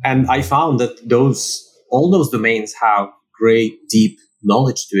 And I found that all those domains have great, deep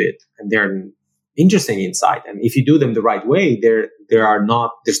knowledge to it. And they're interesting inside. And if you do them the right way,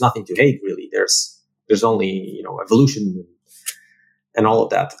 there's nothing to hate, really. There's only, evolution and all of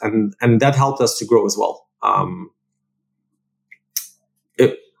that. And that helped us to grow as well.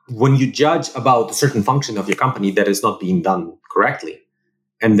 When you judge about a certain function of your company that is not being done correctly,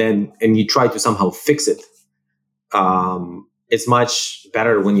 and you try to somehow fix it, it's much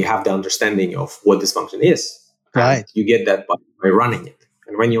better when you have the understanding of what this function is. Right. And you get that by running it.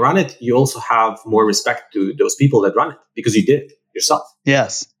 And when you run it, you also have more respect to those people that run it because you did it yourself.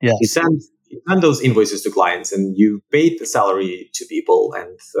 Yes. You send those invoices to clients, and you paid the salary to people,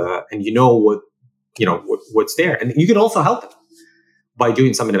 and you know what's there, and you can also help them by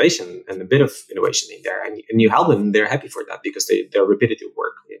doing some innovation and a bit of innovation in there, and you help them, and they're happy for that because their repetitive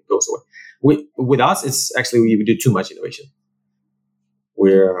work, it goes away. With us, it's actually we do too much innovation.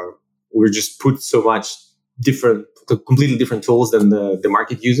 We're just put so much completely different tools than the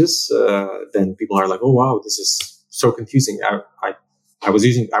market uses. Then people are like, oh wow, this is so confusing. I was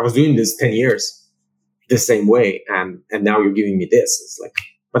doing this 10 years the same way, and now you're giving me this. It's like,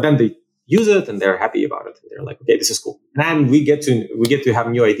 but then they use it and they're happy about it. They're like, okay, this is cool. And we get to have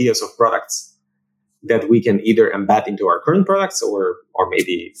new ideas of products that we can either embed into our current products or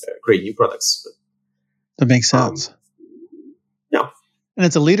maybe create new products. That makes sense. Yeah. And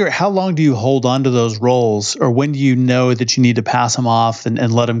as a leader, how long do you hold on to those roles, or when do you know that you need to pass them off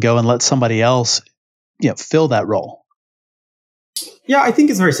and let them go and let somebody else, fill that role? Yeah, I think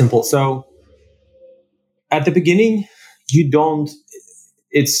it's very simple. So at the beginning,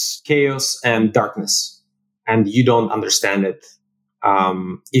 it's chaos and darkness, and you don't understand it.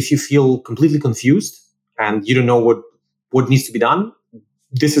 If you feel completely confused and you don't know what needs to be done,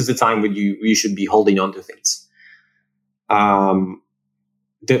 this is the time when you should be holding on to things.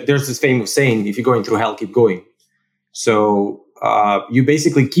 There's this famous saying, if you're going through hell, keep going. So you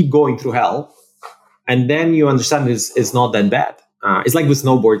basically keep going through hell, and then you understand it's not that bad. It's like with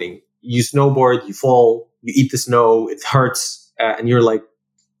snowboarding. You snowboard, you fall, you eat the snow, it hurts, and you're like,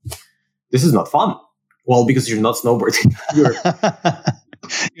 this is not fun. Well, because you're not snowboarding.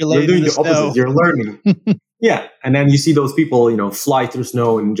 You're doing the opposite. You're learning. Yeah. And then you see those people, fly through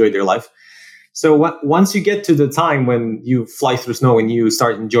snow and enjoy their life. So once you get to the time when you fly through snow and you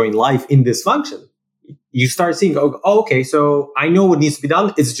start enjoying life in this function, you start seeing, okay, so I know what needs to be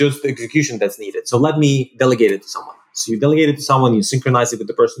done. It's just the execution that's needed. So let me delegate it to someone. So you delegate it to someone, you synchronize it with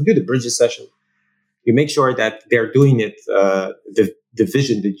the person, do the bridges session. You make sure that they're doing it, the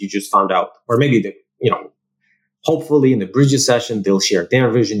vision that you just found out, or maybe hopefully in the bridges session, they'll share their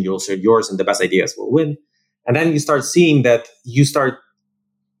vision, you'll share yours, and the best ideas will win. And then you start seeing that you start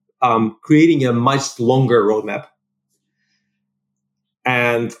creating a much longer roadmap.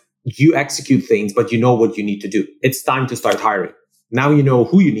 And you execute things, but you know what you need to do. It's time to start hiring. Now you know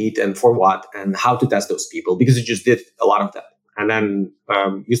who you need and for what and how to test those people, because you just did a lot of that. And then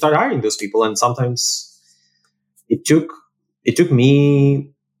you start hiring those people. And sometimes it took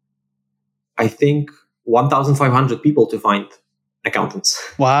me, I think, 1,500 people to find accountants.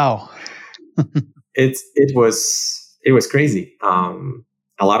 Wow. It was crazy.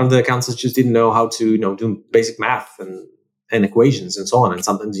 A lot of the accountants just didn't know how to do basic math and equations and so on. And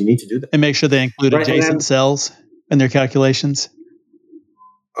sometimes you need to do that. And make sure they include adjacent cells in their calculations.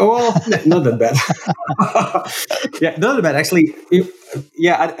 Oh, well, not that bad. Yeah, not that bad. Actually,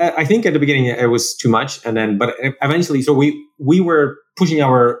 I think at the beginning it was too much. But eventually, so we were pushing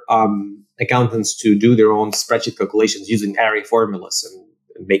our accountants to do their own spreadsheet calculations using array formulas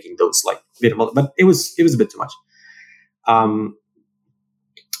and making those like but it was a bit too much.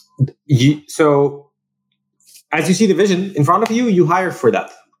 So as you see the vision in front of you, you hire for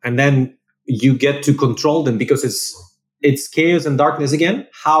that. And then you get to control them, because it's chaos and darkness again.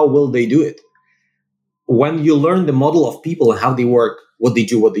 How will they do it? When you learn the model of people and how they work, what they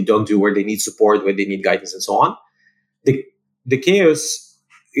do, what they don't do, where they need support, where they need guidance, and so on, the chaos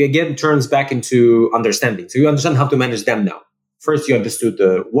again turns back into understanding. So you understand how to manage them now. First, you understood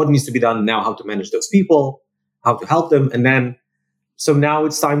what needs to be done. Now, how to manage those people, how to help them, and then so now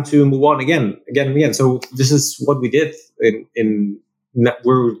it's time to move on again. So this is what we did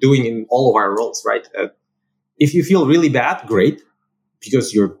we're doing in all of our roles, right? If you feel really bad, great,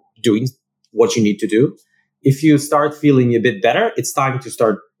 because you're doing what you need to do. If you start feeling a bit better, it's time to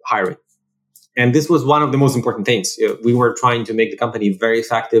start hiring. And this was one of the most important things. We were trying to make the company very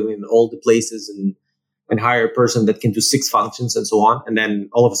effective in all the places and hire a person that can do 6 functions and so on. And then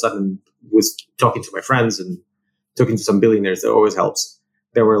all of a sudden, was talking to my friends and talking to some billionaires, that always helps.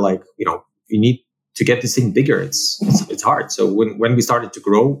 They were like, you need to get this thing bigger. It's hard. So when we started to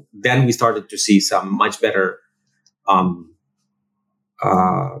grow, then we started to see some much better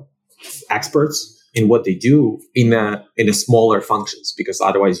experts in what they do in a smaller functions, because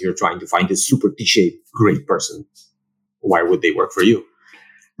otherwise you're trying to find a super T-shaped great person. Why would they work for you?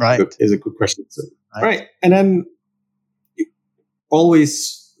 Right. Is a good question. So, right. And then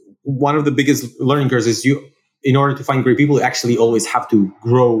always one of the biggest learning curves is in order to find great people, you actually always have to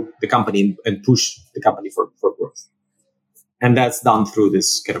grow the company and push the company for growth. And that's done through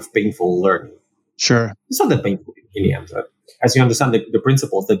this kind of painful learning. Sure. It's not that painful in the end. As you understand the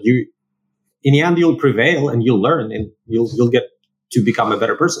principles, that in the end, you'll prevail and you'll learn and you'll get to become a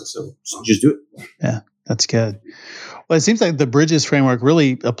better person. So just do it. Yeah, that's good. Well, it seems like the Bridges framework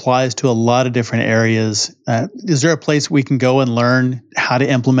really applies to a lot of different areas. Is there a place we can go and learn how to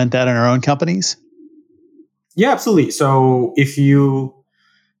implement that in our own companies? Yeah, absolutely. So if you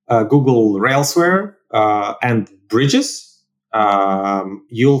Google Railsware and Bridges,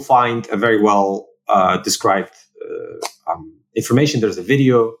 you'll find a very well described information. There's a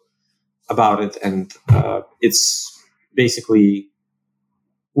video about it, and it's basically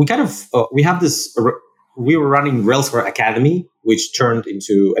we were running Railsware Academy, which turned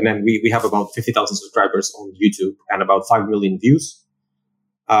into, and then we have about 50,000 subscribers on YouTube and about 5 million views.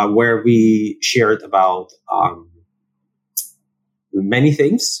 Where we shared about many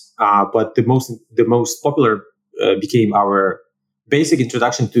things, but the most popular became our basic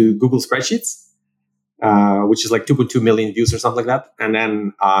introduction to Google Spreadsheets, which is like 2.2 million views or something like that. And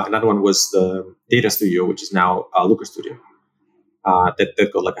then another one was the Data Studio, which is now Looker Studio,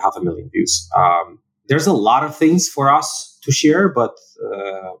 that got like 500,000 views. There's a lot of things for us to share, but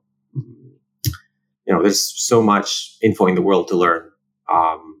there's so much info in the world to learn.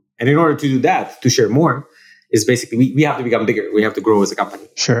 And in order to do that, to share more, is basically we have to become bigger. We have to grow as a company.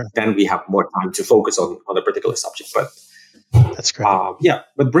 Sure. Then we have more time to focus on a particular subject. But that's great.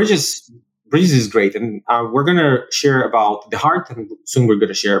 But Bridges is great, and we're gonna share about theHeart, and soon we're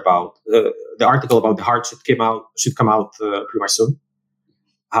gonna share about the article about theHeart should come out pretty much soon.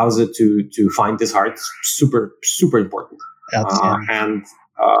 How is it to find this heart? Super super important. And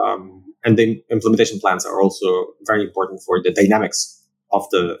the implementation plans are also very important for the dynamics of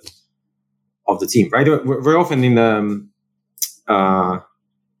the team, right? We're often in the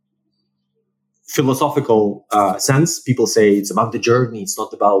philosophical sense. People say it's about the journey, it's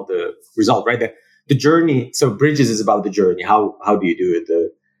not about the result, right? The journey. So Bridges is about the journey. How do you do it?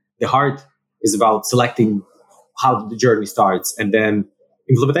 The heart is about selecting how the journey starts, and then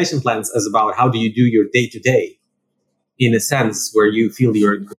implementation plans is about how do you do your day to day in a sense where you feel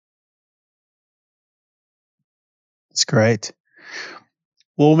you're. That's great.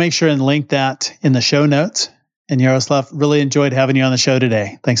 We'll make sure and link that in the show notes. And Yaroslav, really enjoyed having you on the show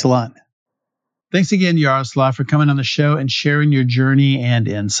today. Thanks a lot. Thanks again, Yaroslav, for coming on the show and sharing your journey and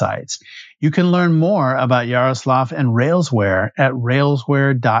insights. You can learn more about Yaroslav and Railsware at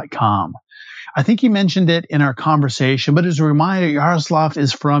railsware.com. I think you mentioned it in our conversation, but as a reminder, Yaroslav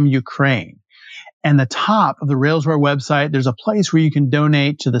is from Ukraine. And the top of the Railsware website, there's a place where you can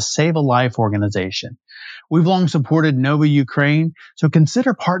donate to the Save a Life organization. We've long supported Nova Ukraine, so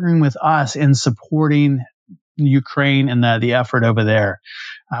consider partnering with us in supporting Ukraine and the effort over there.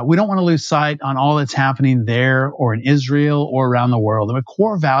 We don't want to lose sight on all that's happening there or in Israel or around the world. And a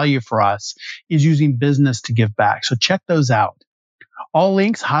core value for us is using business to give back. So check those out. All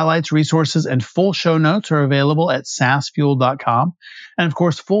links, highlights, resources, and full show notes are available at saasfuel.com. And of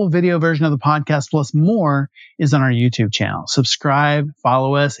course, full video version of the podcast plus more is on our YouTube channel. Subscribe,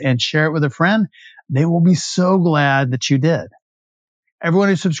 follow us, and share it with a friend. They will be so glad that you did. Everyone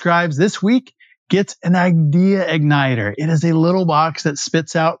who subscribes this week gets an idea igniter. It is a little box that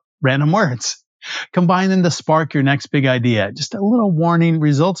spits out random words. Combine them to spark your next big idea. Just a little warning,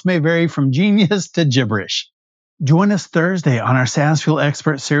 results may vary from genius to gibberish. Join us Thursday on our SaaS Fuel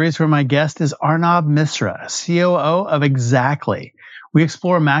Expert Series where my guest is Arnab Misra, COO of Exactly. We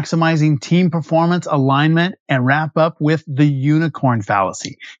explore maximizing team performance, alignment, and wrap up with the unicorn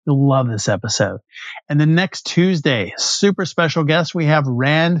fallacy. You'll love this episode. And the next Tuesday, super special guest, we have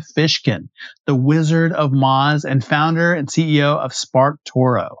Rand Fishkin, the Wizard of Moz and founder and CEO of Spark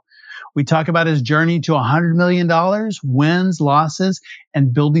Toro. We talk about his journey to $100 million, wins, losses,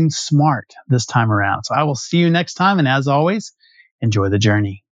 and building smart this time around. So I will see you next time. And as always, enjoy the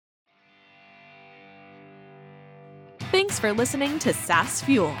journey. Thanks for listening to SaaS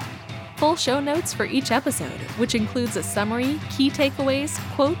Fuel. Full show notes for each episode, which includes a summary, key takeaways,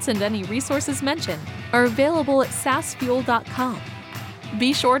 quotes, and any resources mentioned, are available at saasfuel.com.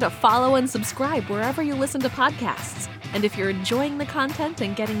 Be sure to follow and subscribe wherever you listen to podcasts. And if you're enjoying the content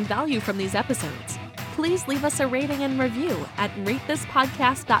and getting value from these episodes, please leave us a rating and review at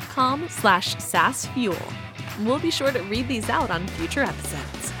ratethispodcast.com/SaaSFuel. We'll be sure to read these out on future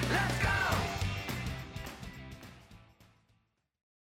episodes.